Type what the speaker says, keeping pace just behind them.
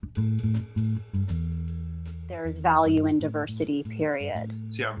There's value in diversity, period.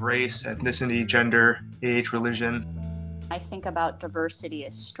 So you have race, ethnicity, gender, age, religion. I think about diversity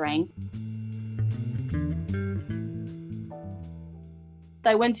as strength.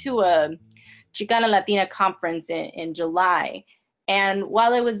 I went to a Chicana Latina conference in July. And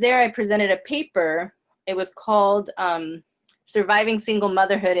while I was there, I presented a paper. It was called Surviving Single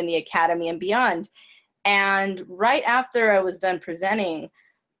Motherhood in the Academy and Beyond. And right after I was done presenting,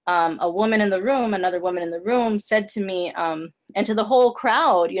 another woman in the room said to me, and to the whole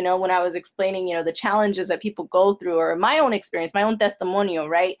crowd, when I was explaining, the challenges that people go through, or my own experience, my own testimonio,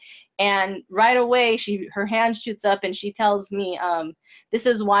 right? And right away, her hand shoots up and she tells me, this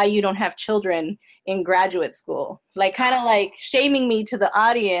is why you don't have children in graduate school, kind of shaming me to the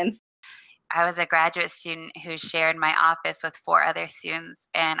audience. I was a graduate student who shared my office with 4 other students,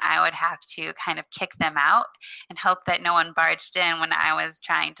 and I would have to kind of kick them out and hope that no one barged in when I was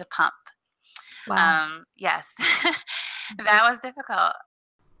trying to pump. Wow. Yes, that was difficult.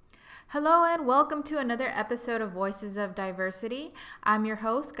 Hello and welcome to another episode of Voices of Diversity. I'm your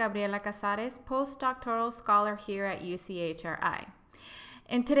host, Gabriela Casares, postdoctoral scholar here at UCHRI.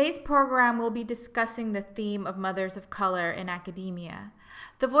 In today's program, we'll be discussing the theme of mothers of color in academia.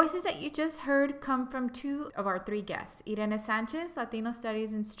 The voices that you just heard come from 2 of our 3 guests, Irene Sanchez, Latino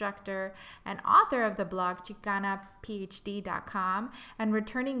Studies instructor and author of the blog ChicanaPhD.com, and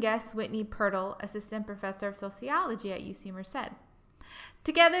returning guest Whitney Pirtle, assistant professor of sociology at UC Merced.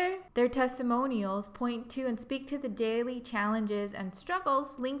 Together, their testimonials point to and speak to the daily challenges and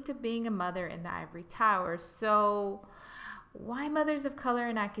struggles linked to being a mother in the ivory tower. So, why mothers of color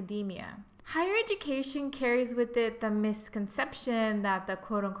in academia? Higher education carries with it the misconception that the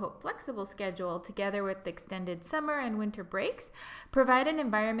quote-unquote flexible schedule, together with extended summer and winter breaks, provide an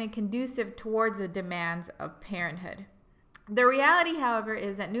environment conducive towards the demands of parenthood. The reality, however,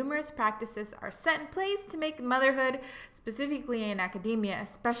 is that numerous practices are set in place to make motherhood, specifically in academia,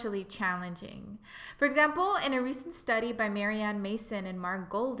 especially challenging. For example, in a recent study by Marianne Mason and Mark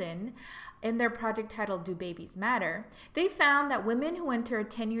Golden, in their project titled Do Babies Matter, they found that women who enter a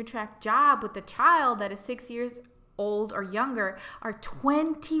tenure-track job with a child that is 6 years old or younger are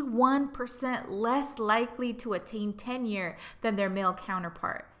 21% less likely to attain tenure than their male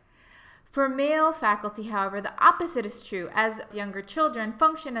counterpart. For male faculty, however, the opposite is true, as younger children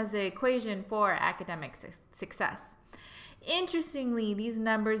function as the equation for academic success. Interestingly, these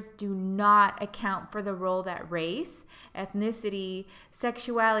numbers do not account for the role that race, ethnicity,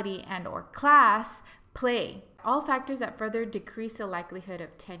 sexuality, and/or class play, all factors that further decrease the likelihood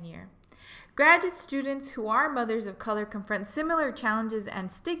of tenure. Graduate students who are mothers of color confront similar challenges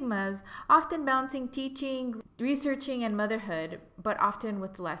and stigmas, often balancing teaching, researching, and motherhood, but often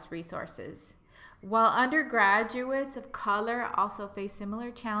with less resources. While undergraduates of color also face similar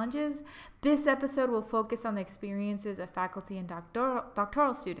challenges, this episode will focus on the experiences of faculty and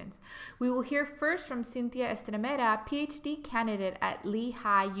doctoral students. We will hear first from Cynthia Estremera, PhD candidate at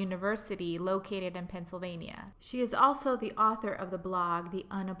Lehigh University, located in Pennsylvania. She is also the author of the blog, The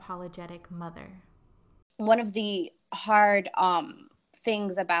Unapologetic Mother. One of the hard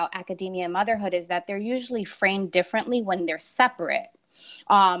things about academia and motherhood is that they're usually framed differently when they're separate.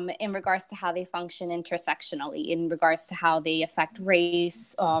 In regards to how they function intersectionally, in regards to how they affect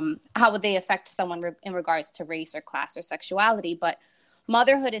race, how would they affect someone in regards to race or class or sexuality. But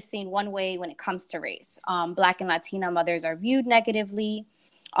motherhood is seen one way when it comes to race. Black and Latina mothers are viewed negatively,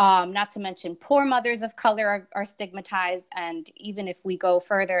 not to mention poor mothers of color are stigmatized. And even if we go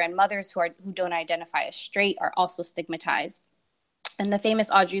further, and mothers who don't identify as straight are also stigmatized. And the famous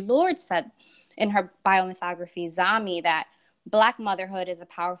Audre Lorde said in her biomythography, Zami, that Black motherhood is a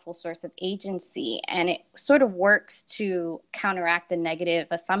powerful source of agency, and it sort of works to counteract the negative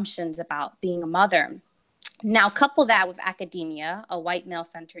assumptions about being a mother. Now, couple that with academia, a white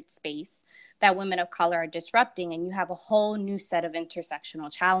male-centered space that women of color are disrupting, and you have a whole new set of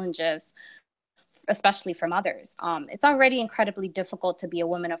intersectional challenges, especially for mothers. It's already incredibly difficult to be a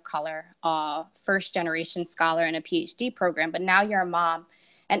woman of color, first-generation scholar in a PhD program, but now you're a mom,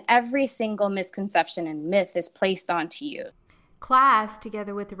 and every single misconception and myth is placed onto you. Class,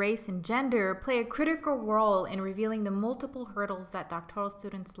 together with race and gender, play a critical role in revealing the multiple hurdles that doctoral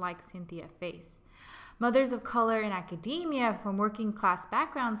students like Cynthia face. Mothers of color in academia from working class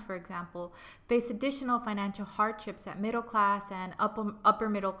backgrounds, for example, face additional financial hardships that middle class and upper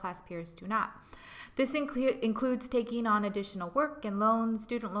middle class peers do not. This includes taking on additional work and loans,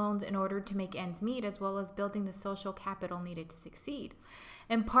 student loans, in order to make ends meet, as well as building the social capital needed to succeed.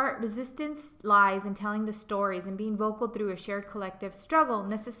 In part, resistance lies in telling the stories and being vocal through a shared collective struggle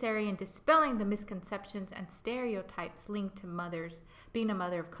necessary in dispelling the misconceptions and stereotypes linked to being a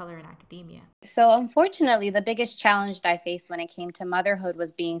mother of color in academia. So unfortunately, the biggest challenge that I faced when it came to motherhood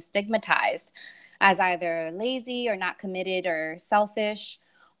was being stigmatized as either lazy or not committed or selfish.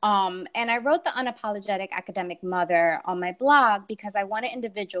 And I wrote The Unapologetic Academic Mother on my blog because I wanted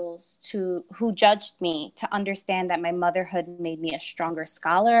individuals who judged me to understand that my motherhood made me a stronger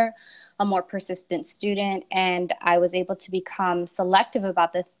scholar, a more persistent student, and I was able to become selective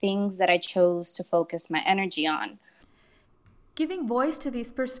about the things that I chose to focus my energy on. Giving voice to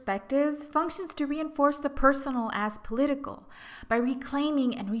these perspectives functions to reinforce the personal as political by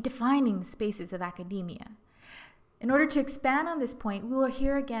reclaiming and redefining the spaces of academia. In order to expand on this point, we will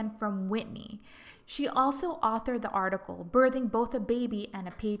hear again from Whitney. She also authored the article, Birthing Both a Baby and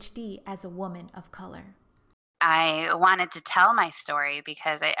a PhD as a Woman of Color. I wanted to tell my story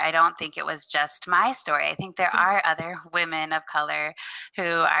because I don't think it was just my story. I think there are other women of color who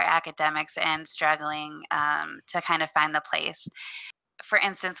are academics and struggling to kind of find the place. For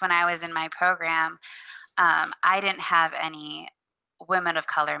instance, when I was in my program, I didn't have any women of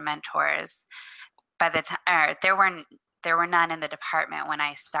color mentors. By the time there were none in the department when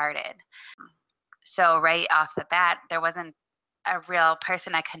I started. So right off the bat, there wasn't a real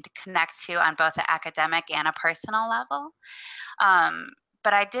person I could connect to on both an academic and a personal level.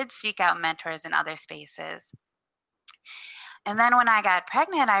 But I did seek out mentors in other spaces. And then when I got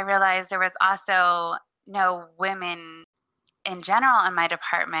pregnant, I realized there was also no women in general in my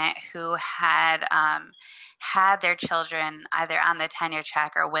department who had had their children either on the tenure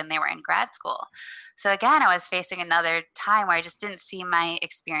track or when they were in grad school. So again, I was facing another time where I just didn't see my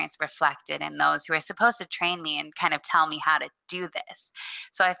experience reflected in those who were supposed to train me and kind of tell me how to do this.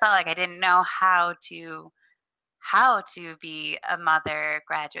 So I felt like I didn't know how to be a mother,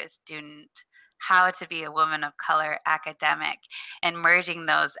 graduate student, how to be a woman of color academic, and merging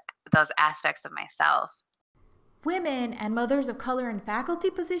those aspects of myself. Women and mothers of color in faculty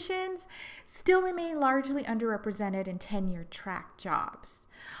positions still remain largely underrepresented in tenure track jobs.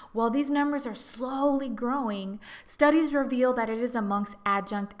 While these numbers are slowly growing, studies reveal that it is amongst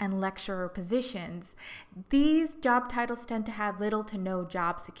adjunct and lecturer positions. These job titles tend to have little to no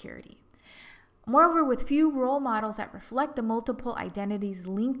job security. Moreover, with few role models that reflect the multiple identities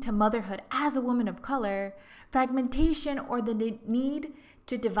linked to motherhood as a woman of color, fragmentation or the need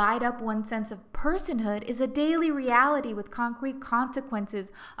to divide up one's sense of personhood is a daily reality with concrete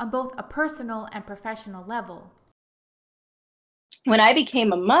consequences on both a personal and professional level. When I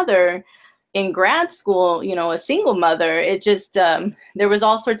became a mother in grad school, a single mother, it just, there was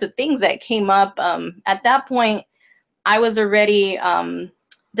all sorts of things that came up. At that point, I was already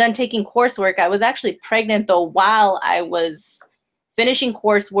done taking coursework. I was actually pregnant, though, while I was finishing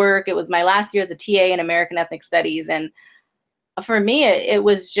coursework. It was my last year as a TA in American Ethnic Studies. And for me, it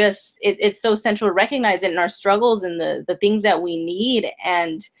was just, it's so central to recognize it in our struggles and the things that we need.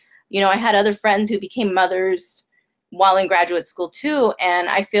 And, I had other friends who became mothers while in graduate school too. And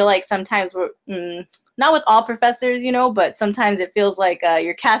I feel like sometimes we're, not with all professors, but sometimes it feels like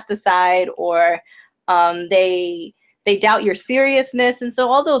you're cast aside, or they doubt your seriousness. And so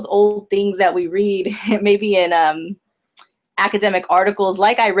all those old things that we read, maybe in academic articles,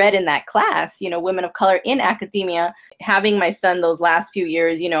 like I read in that class, women of color in academia. Having my son those last few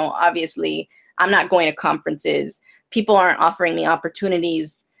years, obviously I'm not going to conferences. People aren't offering me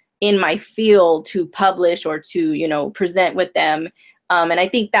opportunities in my field to publish or to, present with them. And I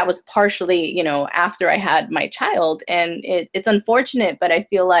think that was partially, after I had my child. And it's unfortunate, but I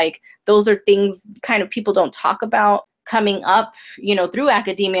feel like those are things kind of people don't talk about coming up, through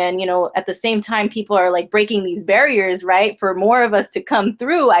academia. And, at the same time, people are like breaking these barriers, right? For more of us to come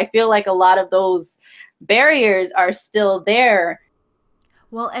through. I feel like a lot of those barriers are still there.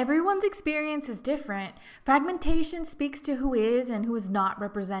 While everyone's experience is different, fragmentation speaks to who is and who is not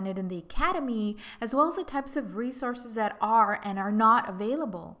represented in the academy, as well as the types of resources that are and are not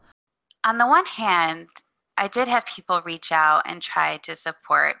available. On the one hand, I did have people reach out and try to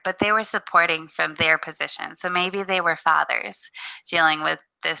support, but they were supporting from their position. So maybe they were fathers dealing with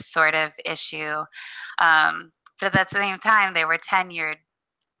this sort of issue. But at the same time, they were tenured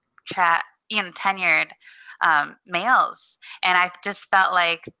males. And I just felt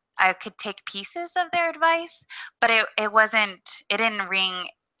like I could take pieces of their advice, but it didn't ring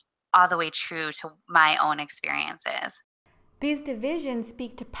all the way true to my own experiences. These divisions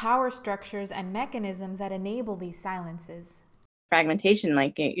speak to power structures and mechanisms that enable these silences. fragmentation,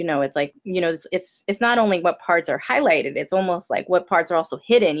 like, it's like, it's not only what parts are highlighted, it's almost like what parts are also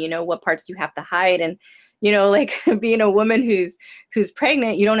hidden, what parts you have to hide. And, like being a woman who's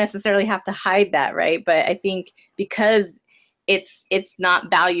pregnant, you don't necessarily have to hide that, right? But I think because it's not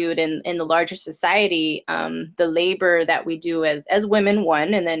valued in the larger society, the labor that we do as women,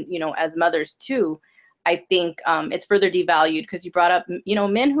 one, and then, as mothers too, I think it's further devalued, because you brought up,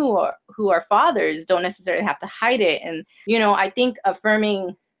 men who are fathers don't necessarily have to hide it. And, I think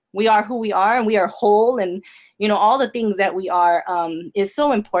affirming we are who we are and we are whole, and, all the things that we are is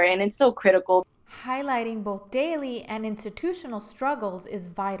so important. It's so critical. Highlighting both daily and institutional struggles is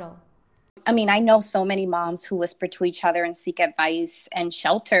vital. I mean, I know so many moms who whisper to each other and seek advice and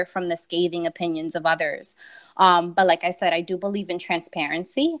shelter from the scathing opinions of others. But like I said, I do believe in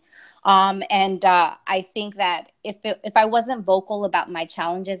transparency. And I think that if I wasn't vocal about my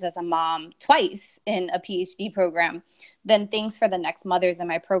challenges as a mom twice in a PhD program, then things for the next mothers in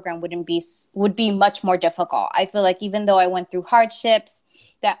my program would be much more difficult. I feel like even though I went through hardships,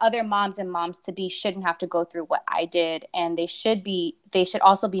 that other moms and moms-to-be shouldn't have to go through what I did. And they should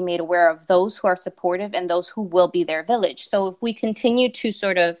also be made aware of those who are supportive and those who will be their village. So if we continue to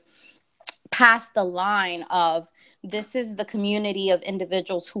sort of pass the line of, this is the community of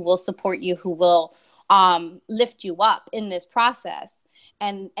individuals who will support you, who will lift you up in this process,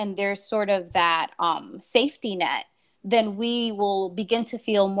 and there's sort of that safety net, then we will begin to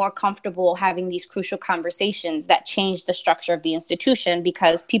feel more comfortable having these crucial conversations that change the structure of the institution,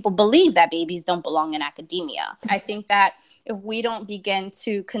 because people believe that babies don't belong in academia. I think that if we don't begin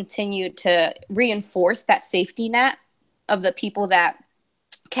to continue to reinforce that safety net of the people that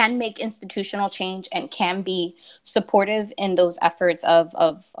can make institutional change and can be supportive in those efforts of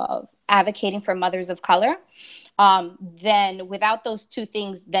advocating for mothers of color, then without those two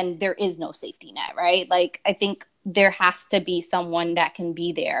things, then there is no safety net, right? Like, I think there has to be someone that can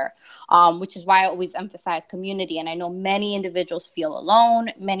be there, which is why I always emphasize community. And I know many individuals feel alone.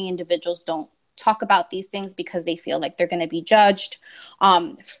 Many individuals don't talk about these things because they feel like they're going to be judged.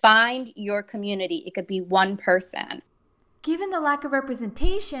 Find your community. It could be one person. Given the lack of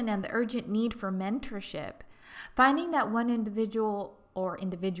representation and the urgent need for mentorship, finding that one individual or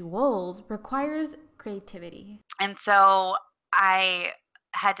individuals requires creativity. And so I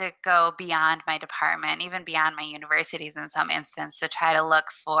had to go beyond my department, even beyond my universities in some instance, to try to look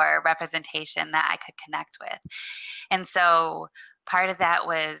for representation that I could connect with. And so part of that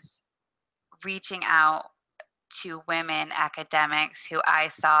was reaching out to women academics who I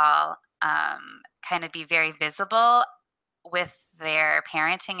saw kind of be very visible with their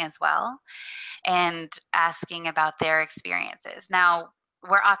parenting as well, and asking about their experiences. Now,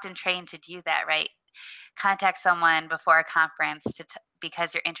 we're often trained to do that, right? Contact someone before a conference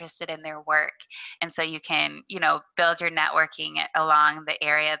because you're interested in their work. And so you can, build your networking along the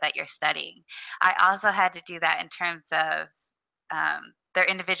area that you're studying. I also had to do that in terms of their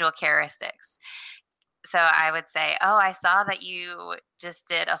individual characteristics. So I would say, I saw that you just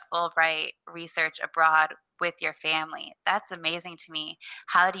did a Fulbright research abroad with your family. That's amazing to me.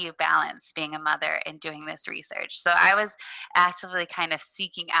 How do you balance being a mother and doing this research? So I was actively kind of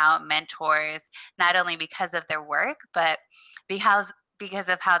seeking out mentors, not only because of their work, but because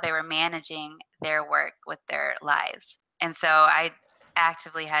of how they were managing their work with their lives. And so I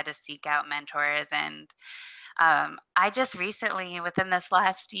actively had to seek out mentors. And I just recently, within this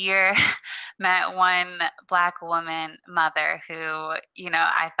last year, met one Black woman mother who,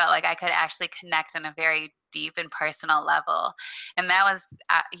 I felt like I could actually connect on a very deep and personal level. And that was,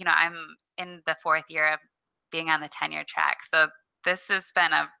 I'm in the 4th year of being on the tenure track. So this has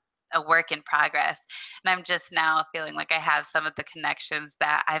been a work in progress. And I'm just now feeling like I have some of the connections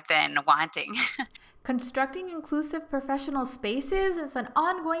that I've been wanting. Constructing inclusive professional spaces is an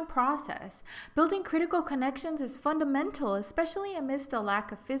ongoing process. Building critical connections is fundamental, especially amidst the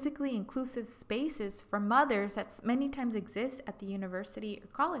lack of physically inclusive spaces for mothers that many times exist at the university or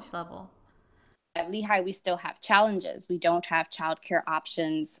college level. At Lehigh, we still have challenges. We don't have childcare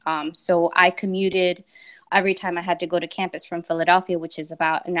options. So I commuted every time I had to go to campus from Philadelphia, which is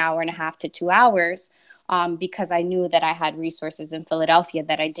about an hour and a half to 2 hours, because I knew that I had resources in Philadelphia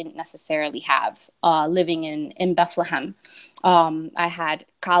that I didn't necessarily have living in Bethlehem. I had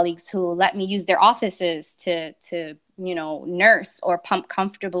colleagues who let me use their offices to nurse or pump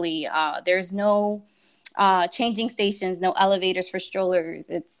comfortably. There's no changing stations, no elevators for strollers.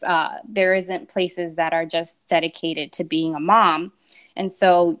 There isn't places that are just dedicated to being a mom. And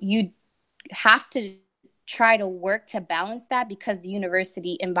so you have to try to work to balance that, because the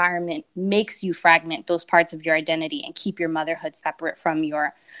university environment makes you fragment those parts of your identity and keep your motherhood separate from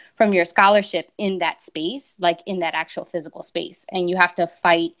your scholarship in that space, like in that actual physical space. And you have to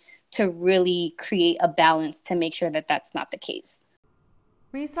fight to really create a balance to make sure that that's not the case.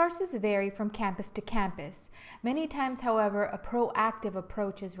 Resources vary from campus to campus. Many times, however, a proactive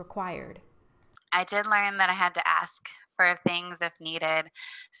approach is required. I did learn that I had to ask for things if needed.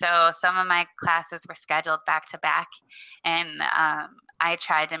 So some of my classes were scheduled back to back, and I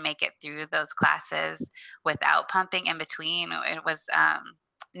tried to make it through those classes without pumping in between. It was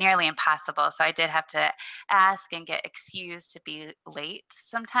nearly impossible. So I did have to ask and get excused to be late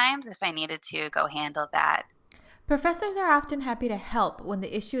sometimes if I needed to go handle that. Professors are often happy to help when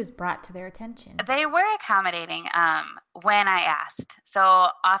the issue is brought to their attention. They were accommodating when I asked. So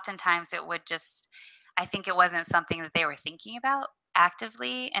oftentimes it would just, I think it wasn't something that they were thinking about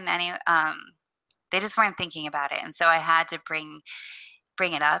actively in any, they just weren't thinking about it. And so I had to bring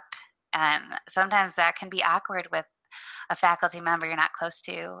it up. And sometimes that can be awkward with a faculty member you're not close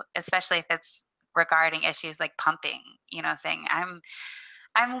to, especially if it's regarding issues like pumping, saying,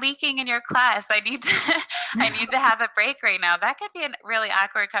 I'm leaking in your class. I need to have a break right now. That could be a really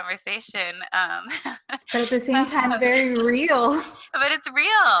awkward conversation. But at the same time, very real. But it's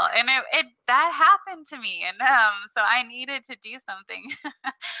real, and it that happened to me, and so I needed to do something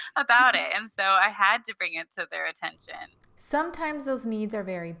about it, and so I had to bring it to their attention. Sometimes those needs are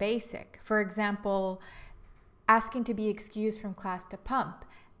very basic. For example, asking to be excused from class to pump.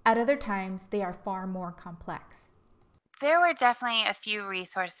 At other times, they are far more complex. There were definitely a few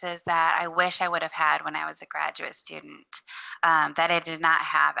resources that I wish I would have had when I was a graduate student that I did not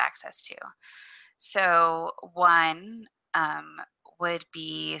have access to. So one would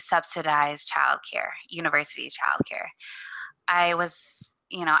be subsidized childcare, university childcare. I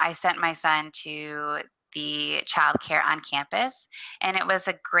sent my son to the childcare on campus, and it was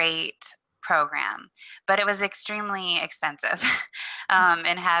a great program, but it was extremely expensive.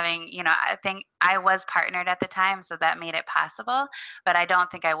 And having, I think I was partnered at the time, so that made it possible, but I don't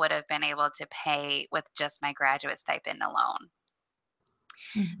think I would have been able to pay with just my graduate stipend alone.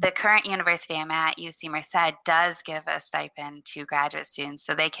 Mm-hmm. The current university I'm at, UC Merced, does give a stipend to graduate students,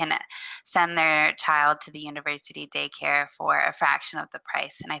 so they can send their child to the university daycare for a fraction of the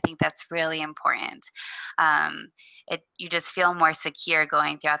price. And I think that's really important. You just feel more secure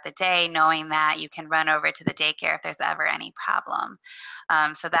going throughout the day, knowing that you can run over to the daycare if there's ever any problem.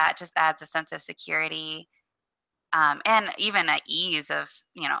 So that just adds a sense of security. And even an ease of,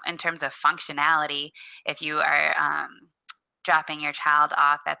 in terms of functionality, if you are dropping your child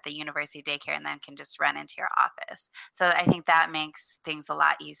off at the university daycare and then can just run into your office. So I think that makes things a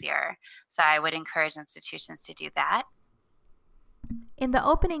lot easier. So I would encourage institutions to do that. In the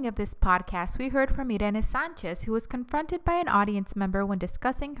opening of this podcast, we heard from Irene Sanchez, who was confronted by an audience member when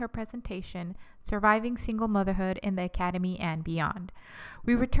discussing her presentation, Surviving Single Motherhood in the Academy and Beyond.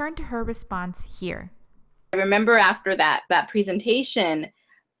 We return to her response here. I remember after that presentation,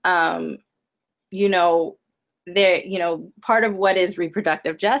 part of what is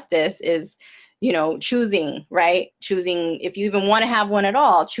reproductive justice is, choosing, right? Choosing if you even want to have one at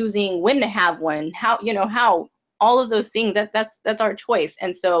all, choosing when to have one, how all of those things, that's our choice.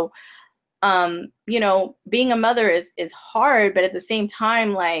 And so, being a mother is hard, but at the same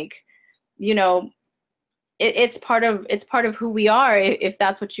time, it's part of who we are if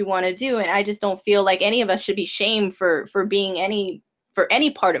that's what you want to do. And I just don't feel like any of us should be shamed for being any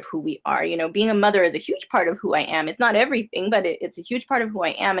part of who we are. Being a mother is a huge part of who I am. It's not everything, but it's a huge part of who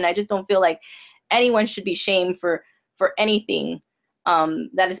I am. And I just don't feel like anyone should be shamed for anything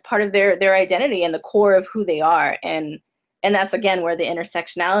that is part of their identity and the core of who they are. And that's, again, where the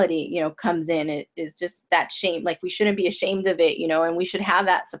intersectionality, comes in. It is just that shame. Like, we shouldn't be ashamed of it, and we should have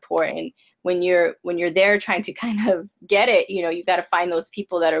that support. And when you're there trying to kind of get it, you got to find those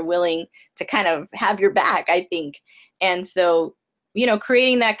people that are willing to kind of have your back, I think. And so,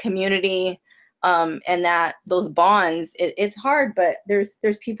 creating that community and those bonds, it's hard, but there's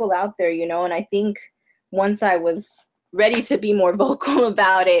people out there, and I think once I was ready to be more vocal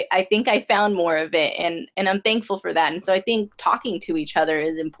about it, I think I found more of it, and I'm thankful for that. And so I think talking to each other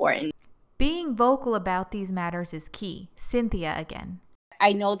is important. Being vocal about these matters is key. Cynthia again.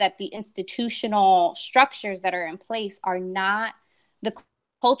 I know that the institutional structures that are in place are not, the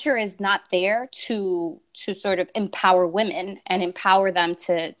culture is not there to sort of empower women and empower them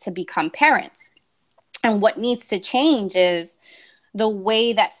to become parents. And what needs to change is the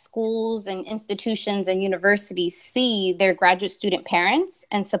way that schools and institutions and universities see their graduate student parents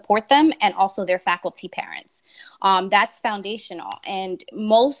and support them, and also their faculty parents. That's foundational. And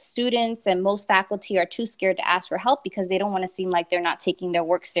most students and most faculty are too scared to ask for help because they don't want to seem like they're not taking their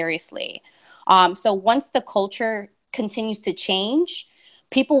work seriously. So once the culture continues to change,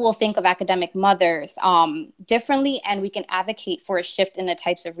 people will think of academic mothers differently, and we can advocate for a shift in the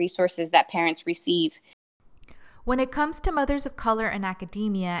types of resources that parents receive. When it comes to mothers of color in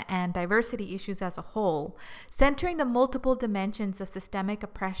academia and diversity issues as a whole, centering the multiple dimensions of systemic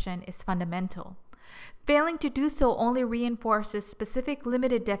oppression is fundamental. Failing to do so only reinforces specific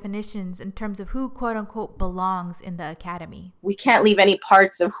limited definitions in terms of who, quote unquote, belongs in the academy. We can't leave any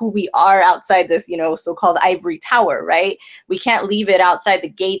parts of who we are outside this, so-called ivory tower, right? We can't leave it outside the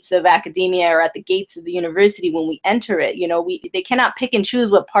gates of academia or at the gates of the university when we enter it. They cannot pick and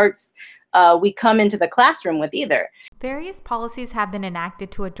choose what parts we come into the classroom with either. Various policies have been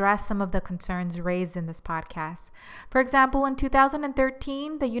enacted to address some of the concerns raised in this podcast. For example, in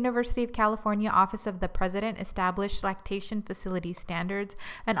 2013, the University of California Office of the President established lactation facility standards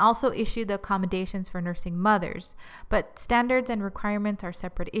and also issued the accommodations for nursing mothers. But standards and requirements are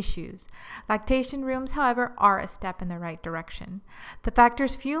separate issues. Lactation rooms, however, are a step in the right direction. The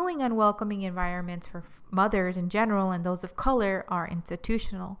factors fueling unwelcoming environments for mothers in general and those of color are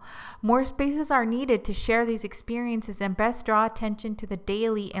institutional. More spaces are needed to share these experiences and best draw attention to the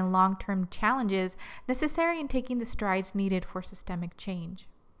daily and long-term challenges necessary in taking the strides needed for systemic change.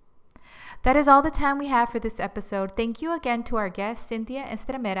 That is all the time we have for this episode. Thank you again to our guest, Cynthia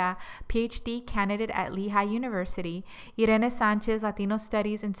Estremera, PhD candidate at Lehigh University, Irene Sanchez, Latino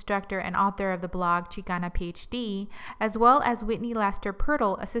Studies instructor and author of the blog Chicana PhD, as well as Whitney Laster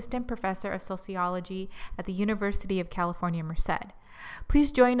Pirtle, assistant professor of sociology at the University of California, Merced. Please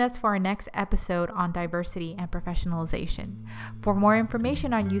join us for our next episode on diversity and professionalization. For more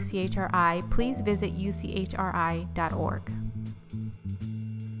information on UCHRI, please visit uchri.org.